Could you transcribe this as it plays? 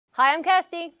Hi, I'm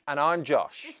Kirsty. And I'm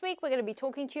Josh. This week we're going to be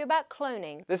talking to you about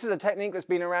cloning. This is a technique that's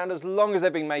been around as long as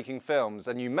they've been making films,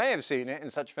 and you may have seen it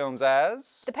in such films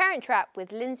as... The Parent Trap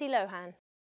with Lindsay Lohan.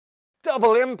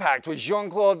 Double Impact with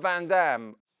Jean-Claude Van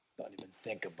Damme. Don't even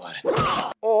think about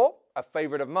it. Or, a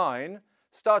favourite of mine,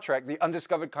 Star Trek: The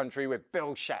Undiscovered Country with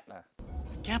Bill Shatner.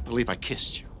 I can't believe I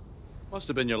kissed you. Must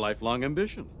have been your lifelong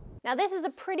ambition. Now this is a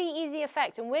pretty easy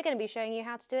effect and we're going to be showing you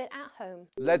how to do it at home.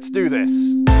 Let's do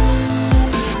this.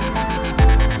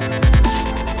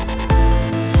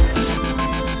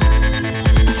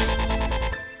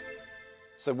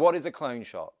 So what is a clone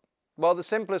shot? Well, the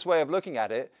simplest way of looking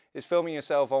at it is filming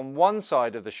yourself on one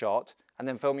side of the shot and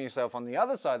then filming yourself on the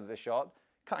other side of the shot,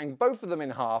 cutting both of them in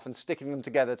half and sticking them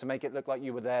together to make it look like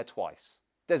you were there twice.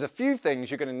 There's a few things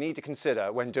you're going to need to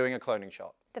consider when doing a cloning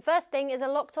shot. The first thing is a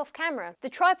locked off camera. The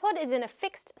tripod is in a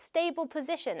fixed, stable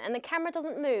position and the camera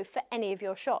doesn't move for any of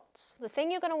your shots. The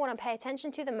thing you're going to want to pay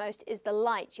attention to the most is the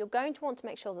light. You're going to want to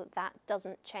make sure that that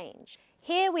doesn't change.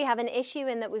 Here we have an issue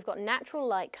in that we've got natural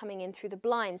light coming in through the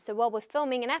blinds, so while we're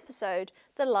filming an episode,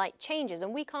 the light changes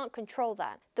and we can't control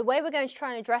that. The way we're going to try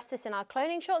and address this in our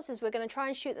cloning shots is we're going to try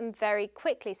and shoot them very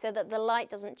quickly so that the light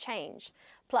doesn't change.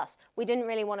 Plus, we didn't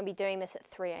really want to be doing this at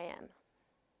 3 AM.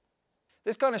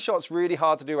 This kind of shot's really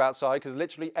hard to do outside because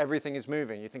literally everything is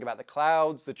moving. You think about the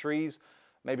clouds, the trees,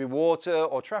 maybe water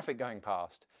or traffic going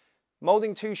past.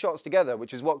 Molding two shots together,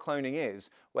 which is what cloning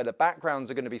is, where the backgrounds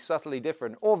are going to be subtly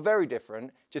different or very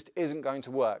different, just isn't going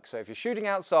to work. So if you're shooting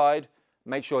outside,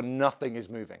 make sure nothing is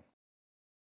moving.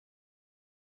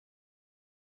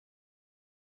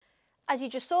 As you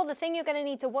just saw, the thing you're going to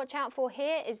need to watch out for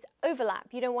here is overlap.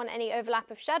 You don't want any overlap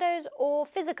of shadows or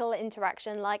physical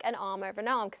interaction like an arm over an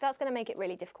arm, because that's going to make it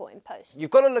really difficult in post. You've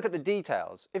got to look at the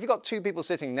details. If you've got two people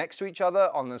sitting next to each other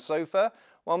on the sofa,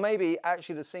 well, maybe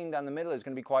actually the scene down the middle is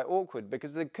going to be quite awkward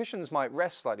because the cushions might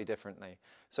rest slightly differently.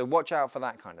 So watch out for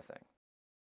that kind of thing.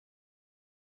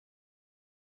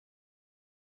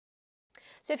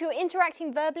 So if you're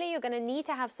interacting verbally, you're going to need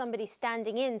to have somebody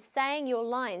standing in saying your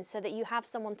lines so that you have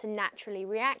someone to naturally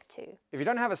react to. If you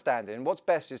don't have a stand-in, what's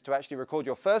best is to actually record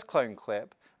your first clone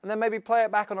clip and then maybe play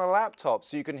it back on a laptop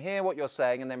so you can hear what you're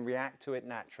saying and then react to it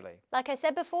naturally. Like I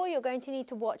said before, you're going to need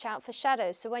to watch out for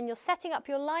shadows. So when you're setting up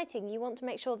your lighting, you want to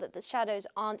make sure that the shadows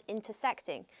aren't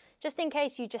intersecting, just in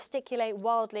case you gesticulate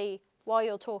wildly while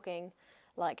you're talking,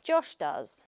 like Josh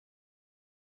does.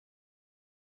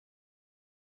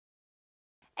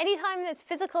 Anytime there's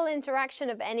physical interaction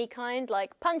of any kind,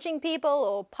 like punching people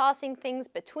or passing things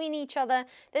between each other,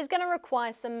 there's going to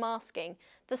require some masking.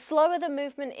 The slower the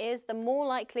movement is, the more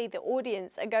likely the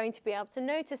audience are going to be able to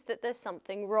notice that there's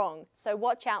something wrong. So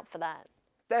watch out for that.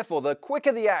 Therefore, the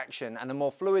quicker the action and the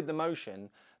more fluid the motion,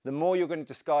 the more you're going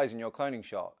to disguise in your cloning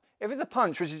shot. If it's a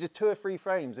punch, which is just 2 or 3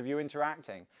 frames of you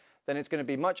interacting, then it's going to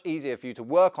be much easier for you to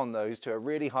work on those to a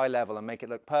really high level and make it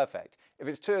look perfect. If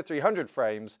it's 200 or 300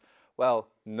 frames, well,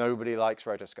 nobody likes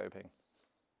rotoscoping.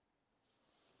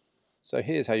 So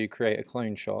here's how you create a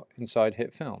clone shot inside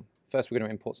HitFilm. First we're going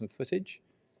to import some footage.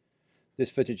 This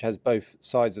footage has both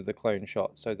sides of the clone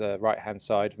shot, so the right hand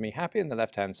side of me happy and the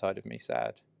left hand side of me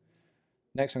sad.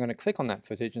 Next I'm going to click on that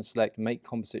footage and select Make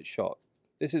Composite Shot.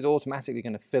 This is automatically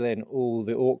going to fill in all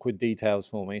the awkward details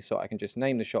for me, so I can just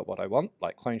name the shot what I want,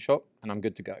 like clone shot, and I'm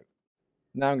good to go.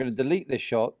 Now I'm going to delete this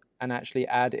shot and actually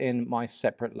add in my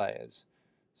separate layers.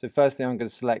 So firstly I'm going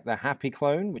to select the happy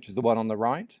clone, which is the one on the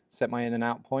right, set my in and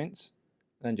out points,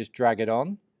 and then just drag it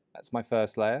on. That's my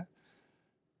first layer.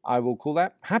 I will call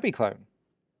that happy clone.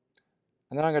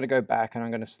 And then I'm going to go back and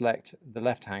I'm going to select the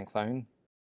left hand clone.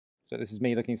 So this is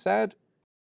me looking sad.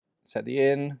 Set the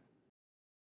in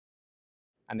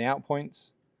and the out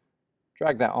points.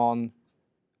 Drag that on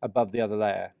above the other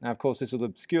layer. Now of course this will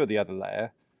obscure the other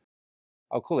layer.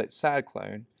 I'll call it sad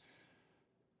clone.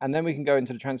 And then we can go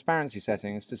into the transparency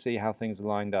settings to see how things are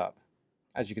lined up.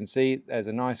 As you can see, there's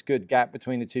a nice good gap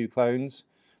between the two clones,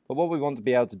 but what we want to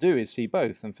be able to do is see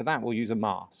both, and for that we'll use a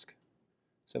mask.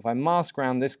 So if I mask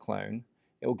around this clone,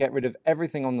 it will get rid of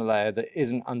everything on the layer that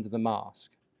isn't under the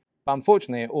mask. But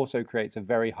unfortunately, it also creates a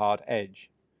very hard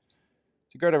edge.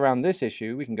 To get around this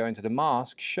issue, we can go into the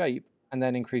mask, shape, and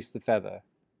then increase the feather.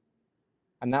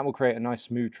 And that will create a nice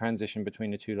smooth transition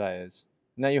between the two layers.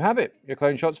 And there you have it, your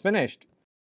clone shot's finished.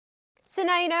 So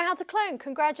now you know how to clone.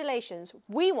 Congratulations.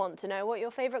 We want to know what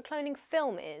your favourite cloning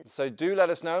film is. So do let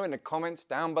us know in the comments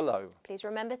down below. Please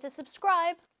remember to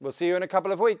subscribe. We'll see you in a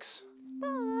couple of weeks.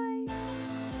 Bye.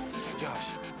 Josh,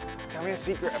 tell me a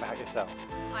secret about yourself.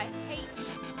 I hate